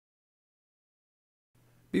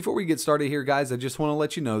Before we get started here, guys, I just want to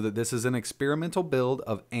let you know that this is an experimental build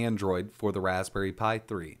of Android for the Raspberry Pi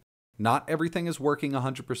 3. Not everything is working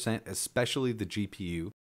 100%, especially the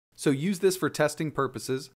GPU, so use this for testing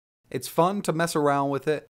purposes. It's fun to mess around with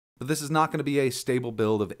it, but this is not going to be a stable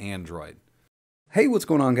build of Android. Hey, what's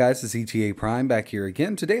going on, guys? It's ETA Prime back here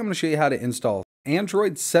again. Today I'm going to show you how to install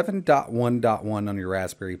Android 7.1.1 on your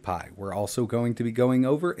Raspberry Pi. We're also going to be going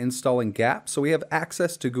over installing GAP so we have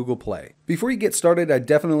access to Google Play. Before you get started, I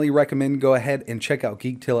definitely recommend go ahead and check out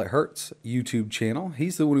Geek Till It Hurts YouTube channel.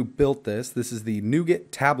 He's the one who built this. This is the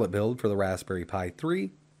Nougat tablet build for the Raspberry Pi 3.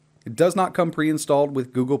 It does not come pre-installed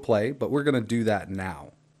with Google Play, but we're going to do that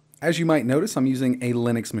now. As you might notice, I'm using a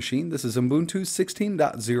Linux machine. This is Ubuntu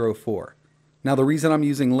 16.04. Now the reason I'm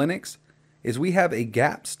using Linux is we have a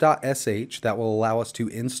gaps.sh that will allow us to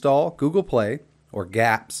install Google Play, or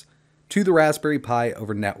GAPS, to the Raspberry Pi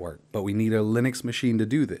over network, but we need a Linux machine to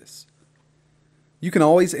do this. You can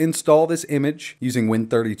always install this image using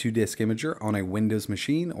Win32 Disk Imager on a Windows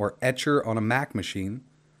machine or Etcher on a Mac machine,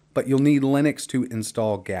 but you'll need Linux to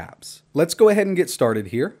install GAPS. Let's go ahead and get started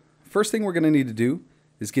here. First thing we're going to need to do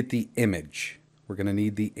is get the image. We're going to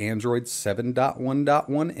need the Android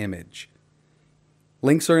 7.1.1 image.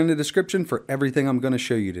 Links are in the description for everything I'm going to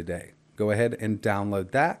show you today. Go ahead and download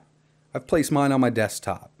that. I've placed mine on my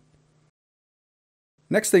desktop.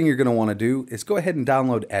 Next thing you're going to want to do is go ahead and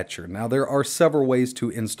download Etcher. Now there are several ways to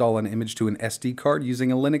install an image to an SD card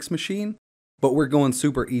using a Linux machine, but we're going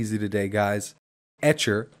super easy today, guys.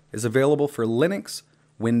 Etcher is available for Linux,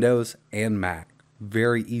 Windows, and Mac.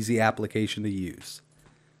 Very easy application to use.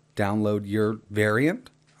 Download your variant.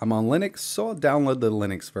 I'm on Linux, so I'll download the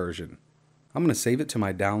Linux version. I'm going to save it to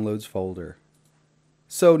my downloads folder.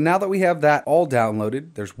 So now that we have that all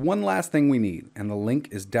downloaded, there's one last thing we need, and the link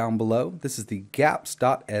is down below. This is the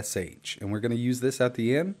gaps.sh, and we're going to use this at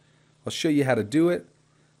the end. I'll show you how to do it,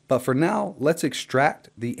 but for now, let's extract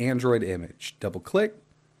the Android image. Double click,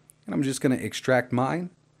 and I'm just going to extract mine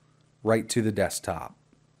right to the desktop.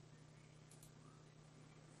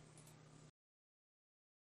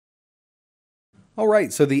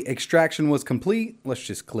 Alright, so the extraction was complete. Let's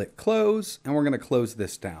just click close, and we're going to close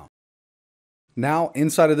this down. Now,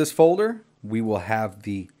 inside of this folder, we will have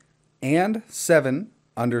the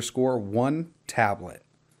and7_1 tablet.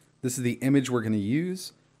 This is the image we're going to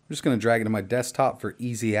use. I'm just going to drag it to my desktop for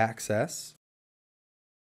easy access.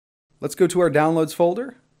 Let's go to our downloads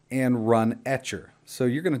folder and run Etcher. So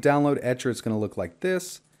you're going to download Etcher. It's going to look like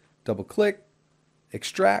this. Double click,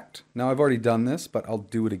 extract. Now I've already done this, but I'll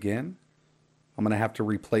do it again. I'm going to have to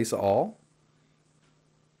replace all.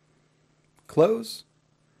 Close.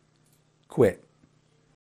 Quit.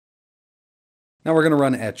 Now we're going to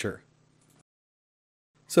run Etcher.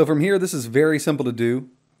 So from here, this is very simple to do.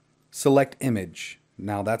 Select image.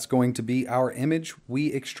 Now that's going to be our image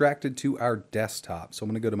we extracted to our desktop. So I'm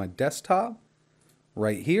going to go to my desktop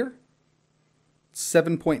right here.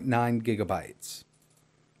 7.9 gigabytes.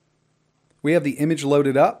 We have the image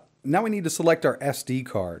loaded up. Now we need to select our SD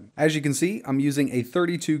card. As you can see, I'm using a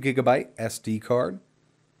 32 gigabyte SD card.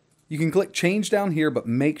 You can click change down here, but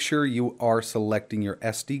make sure you are selecting your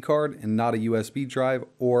SD card and not a USB drive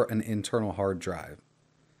or an internal hard drive.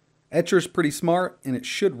 Etcher is pretty smart and it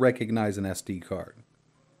should recognize an SD card.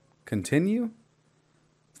 Continue.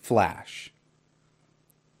 Flash.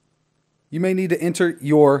 You may need to enter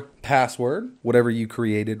your password, whatever you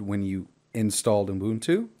created when you installed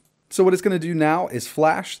Ubuntu. So what it's going to do now is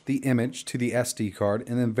flash the image to the SD card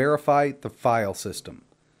and then verify the file system.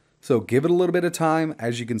 So give it a little bit of time.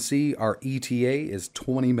 As you can see, our ETA is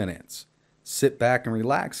 20 minutes. Sit back and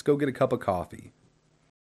relax. Go get a cup of coffee.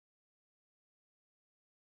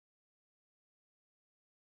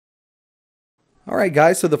 Alright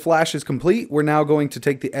guys, so the flash is complete. We're now going to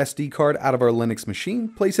take the SD card out of our Linux machine,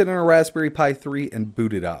 place it in our Raspberry Pi 3 and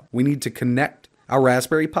boot it up. We need to connect our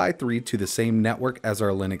Raspberry Pi 3 to the same network as our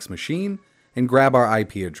Linux machine and grab our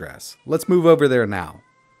IP address. Let's move over there now.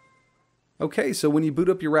 Okay, so when you boot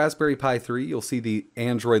up your Raspberry Pi 3, you'll see the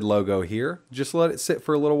Android logo here. Just let it sit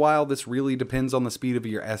for a little while. This really depends on the speed of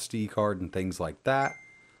your SD card and things like that.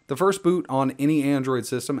 The first boot on any Android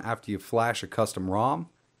system after you flash a custom ROM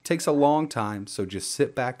takes a long time, so just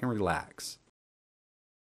sit back and relax.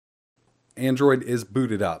 Android is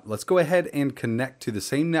booted up. Let's go ahead and connect to the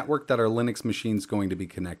same network that our Linux machine is going to be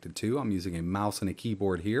connected to. I'm using a mouse and a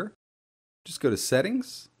keyboard here. Just go to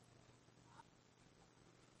Settings,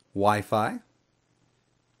 Wi-Fi.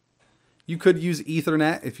 You could use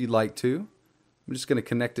Ethernet if you'd like to. I'm just going to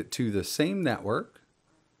connect it to the same network.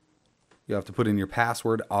 You have to put in your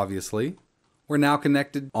password, obviously. We're now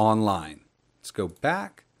connected online. Let's go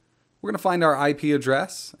back We're going to find our IP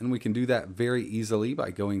address, and we can do that very easily by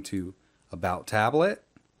going to About Tablet,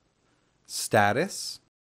 Status,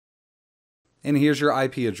 and here's your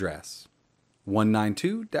IP address,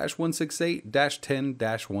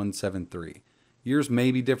 192.168.10.173. Yours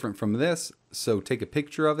may be different from this, so take a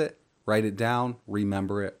picture of it, write it down,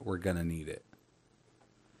 remember it, we're going to need it.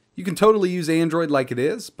 You can totally use Android like it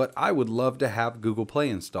is, but I would love to have Google Play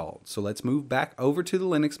installed. So let's move back over to the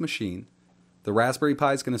Linux machine. The Raspberry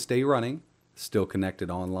Pi is going to stay running, still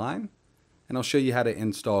connected online, and I'll show you how to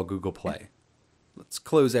install Google Play. Let's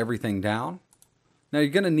close everything down. Now you're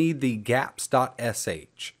going to need the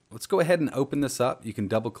gaps.sh. Let's go ahead and open this up. You can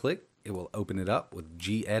double click. It will open it up with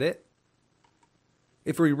gedit.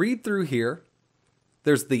 If we read through here,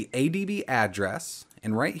 there's the ADB address,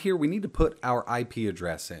 and right here we need to put our IP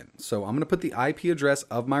address in. So I'm going to put the IP address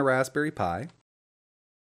of my Raspberry Pi.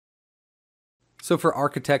 So for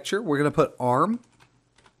architecture, we're going to put ARM.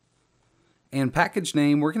 And package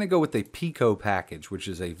name, we're going to go with a Pico package, which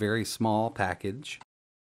is a very small package.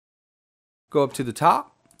 Go up to the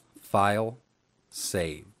top, File,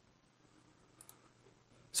 Save.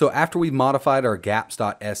 So after we've modified our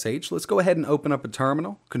gaps.sh, let's go ahead and open up a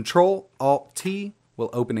terminal. Control-Alt-T will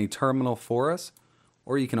open a terminal for us,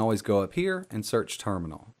 or you can always go up here and search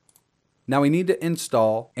terminal. Now we need to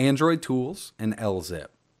install Android Tools and LZip.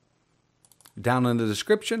 Down in the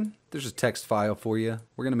description, there's a text file for you.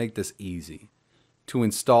 We're going to make this easy. To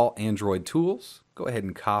install Android Tools, go ahead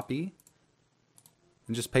and copy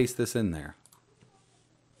and just paste this in there.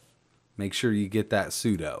 Make sure you get that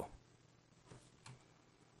sudo.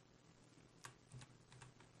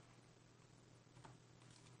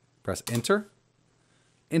 Press enter.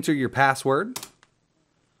 Enter your password.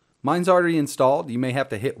 Mine's already installed. You may have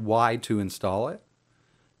to hit Y to install it.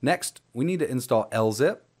 Next, we need to install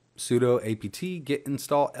LZip. Sudo apt get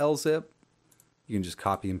install LZip. You can just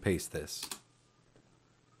copy and paste this.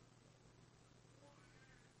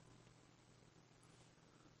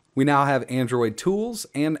 We now have Android Tools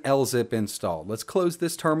and LZip installed. Let's close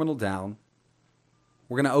this terminal down.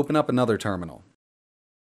 We're going to open up another terminal.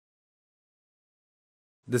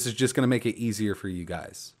 This is just going to make it easier for you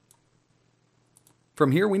guys.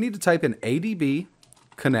 From here, we need to type in ADB,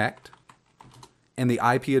 connect, and the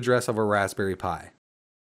IP address of our Raspberry Pi.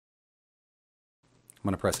 I'm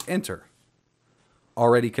going to press enter.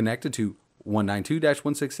 Already connected to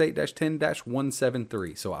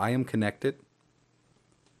 192.168.10.173. So I am connected.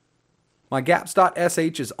 My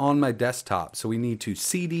gaps.sh is on my desktop. So we need to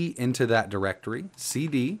cd into that directory.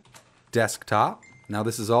 cd, desktop. Now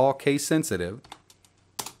this is all case sensitive.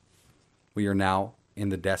 We are now in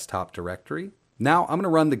the desktop directory. Now I'm going to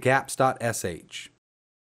run the gaps.sh.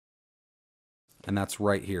 And that's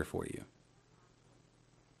right here for you.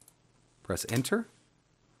 Press enter.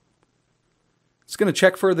 It's going to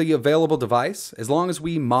check for the available device. As long as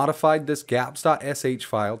we modified this gaps.sh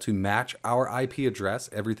file to match our IP address,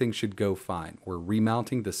 everything should go fine. We're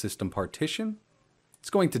remounting the system partition. It's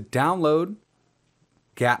going to download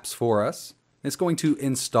gaps for us. It's going to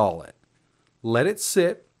install it. Let it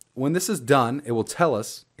sit. When this is done, it will tell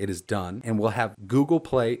us it is done, and we'll have Google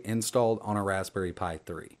Play installed on our Raspberry Pi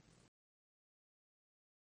 3.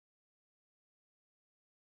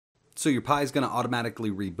 So your Pi is going to automatically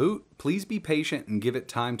reboot. Please be patient and give it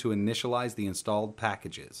time to initialize the installed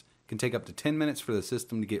packages. It can take up to 10 minutes for the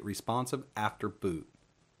system to get responsive after boot.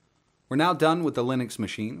 We're now done with the Linux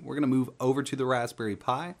machine. We're going to move over to the Raspberry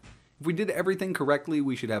Pi. If we did everything correctly,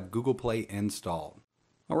 we should have Google Play installed.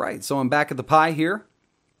 Alright, so I'm back at the Pi here.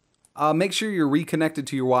 Make sure you're reconnected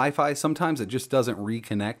to your Wi-Fi. Sometimes it just doesn't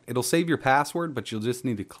reconnect. It'll save your password, but you'll just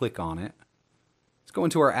need to click on it. Let's go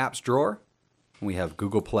into our apps drawer, and we have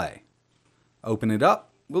Google Play. Open it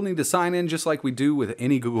up. We'll need to sign in just like we do with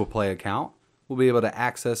any Google Play account. We'll be able to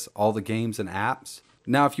access all the games and apps.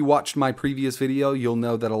 Now, if you watched my previous video, you'll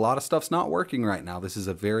know that a lot of stuff's not working right now. This is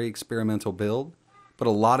a very experimental build, but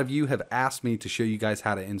a lot of you have asked me to show you guys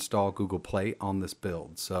how to install Google Play on this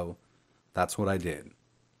build, so that's what I did.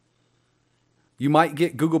 You might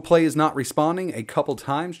get Google Play is not responding a couple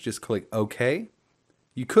times. Just click OK.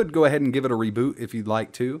 You could go ahead and give it a reboot if you'd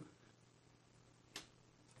like to.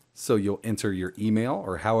 So you'll enter your email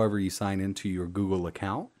or however you sign into your Google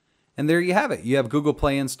account. And there you have it. You have Google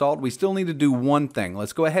Play installed. We still need to do one thing.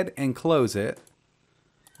 Let's go ahead and close it.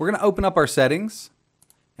 We're going to open up our settings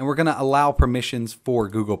and we're going to allow permissions for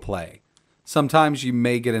Google Play. Sometimes you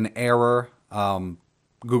may get an error.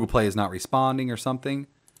 Google Play is not responding or something.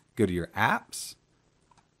 Go to your apps.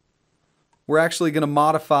 We're actually going to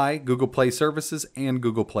modify Google Play Services and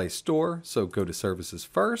Google Play Store. So go to Services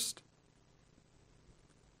first.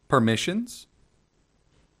 Permissions.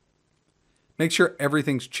 Make sure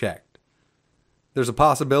everything's checked. There's a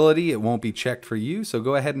possibility it won't be checked for you, so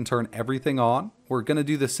go ahead and turn everything on. We're going to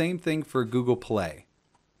do the same thing for Google Play.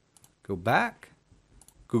 Go back,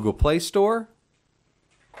 Google Play Store,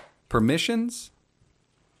 permissions,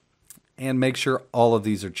 and make sure all of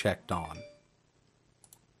these are checked on.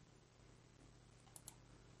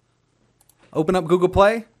 Open up Google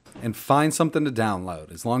Play and find something to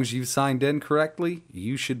download. As long as you've signed in correctly,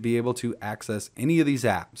 you should be able to access any of these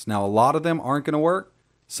apps. Now, a lot of them aren't going to work.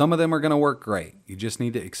 Some of them are going to work great. You just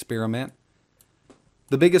need to experiment.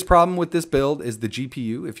 The biggest problem with this build is the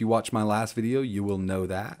GPU. If you watch my last video, you will know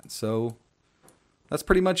that. So that's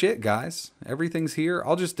pretty much it, guys. Everything's here.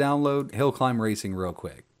 I'll just download Hill Climb Racing real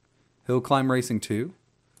quick. Hill Climb Racing 2.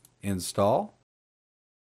 Install.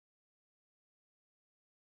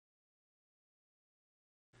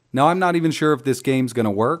 Now, I'm not even sure if this game's going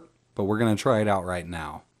to work, but we're going to try it out right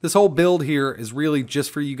now. This whole build here is really just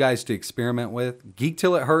for you guys to experiment with. Geek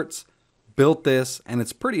Till It Hurts built this, and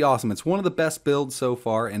it's pretty awesome. It's one of the best builds so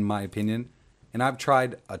far, in my opinion, and I've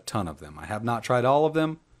tried a ton of them. I have not tried all of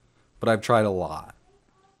them, but I've tried a lot.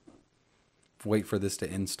 Wait for this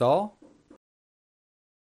to install.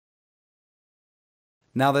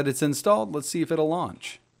 Now that it's installed, let's see if it'll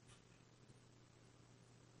launch.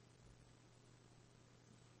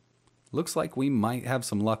 Looks like we might have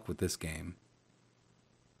some luck with this game.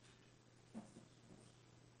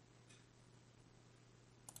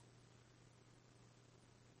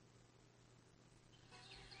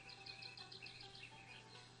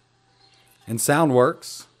 And sound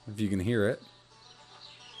works, if you can hear it.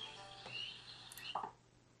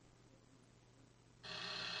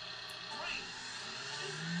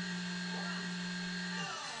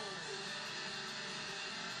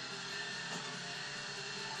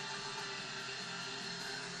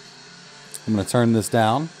 I'm going to turn this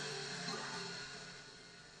down.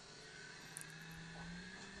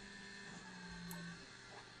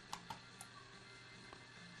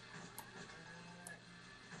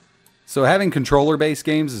 So having controller-based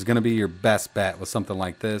games is going to be your best bet with something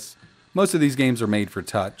like this. Most of these games are made for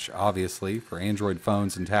touch, obviously, for Android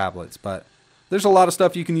phones and tablets, but there's a lot of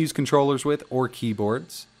stuff you can use controllers with or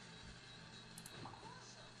keyboards.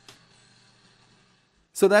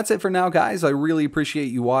 So that's it for now, guys. I really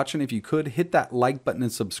appreciate you watching. If you could, hit that like button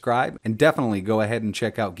and subscribe, and definitely go ahead and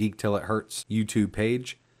check out Geek Till It Hurts YouTube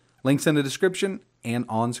page. Links in the description and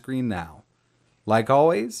on screen now. Like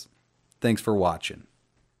always, thanks for watching.